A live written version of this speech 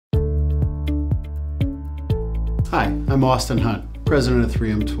Hi, I'm Austin Hunt, president of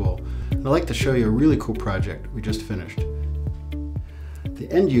 3M Tool, and I'd like to show you a really cool project we just finished. The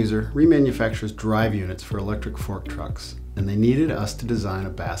end user remanufactures drive units for electric fork trucks, and they needed us to design a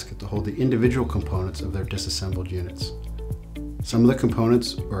basket to hold the individual components of their disassembled units. Some of the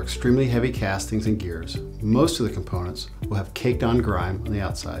components are extremely heavy castings and gears. Most of the components will have caked on grime on the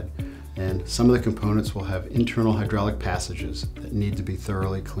outside, and some of the components will have internal hydraulic passages that need to be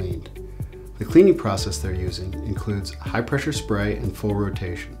thoroughly cleaned. The cleaning process they're using includes high pressure spray and full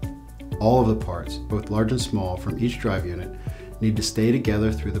rotation. All of the parts, both large and small, from each drive unit need to stay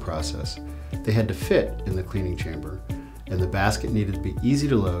together through the process. They had to fit in the cleaning chamber, and the basket needed to be easy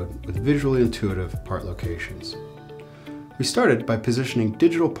to load with visually intuitive part locations. We started by positioning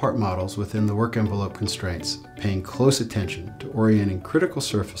digital part models within the work envelope constraints, paying close attention to orienting critical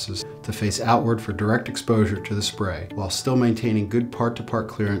surfaces to face outward for direct exposure to the spray, while still maintaining good part-to-part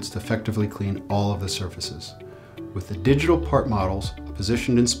clearance to effectively clean all of the surfaces. With the digital part models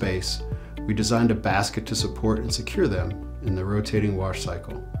positioned in space, we designed a basket to support and secure them in the rotating wash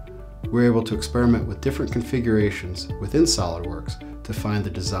cycle. We were able to experiment with different configurations within SOLIDWORKS to find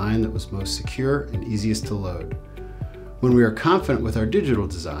the design that was most secure and easiest to load. When we are confident with our digital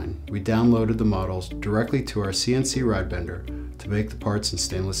design, we downloaded the models directly to our CNC rod bender to make the parts in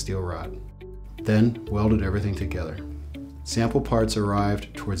stainless steel rod. Then welded everything together. Sample parts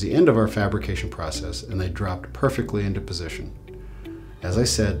arrived towards the end of our fabrication process, and they dropped perfectly into position. As I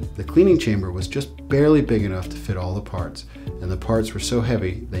said, the cleaning chamber was just barely big enough to fit all the parts, and the parts were so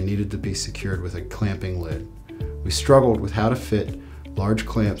heavy they needed to be secured with a clamping lid. We struggled with how to fit large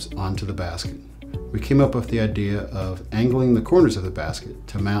clamps onto the basket. We came up with the idea of angling the corners of the basket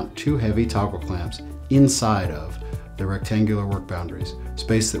to mount two heavy toggle clamps inside of the rectangular work boundaries,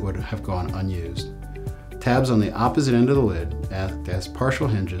 space that would have gone unused. Tabs on the opposite end of the lid act as partial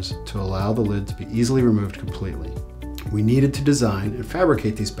hinges to allow the lid to be easily removed completely. We needed to design and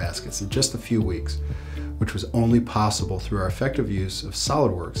fabricate these baskets in just a few weeks, which was only possible through our effective use of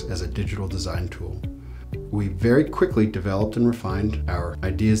SOLIDWORKS as a digital design tool. We very quickly developed and refined our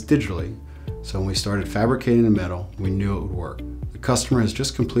ideas digitally, so when we started fabricating the metal, we knew it would work. The customer has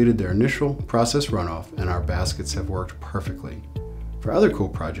just completed their initial process runoff, and our baskets have worked perfectly. For other cool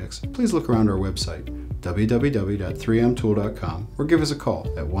projects, please look around our website, www.3mtool.com, or give us a call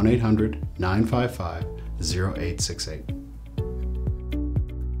at 1-800-955-0868.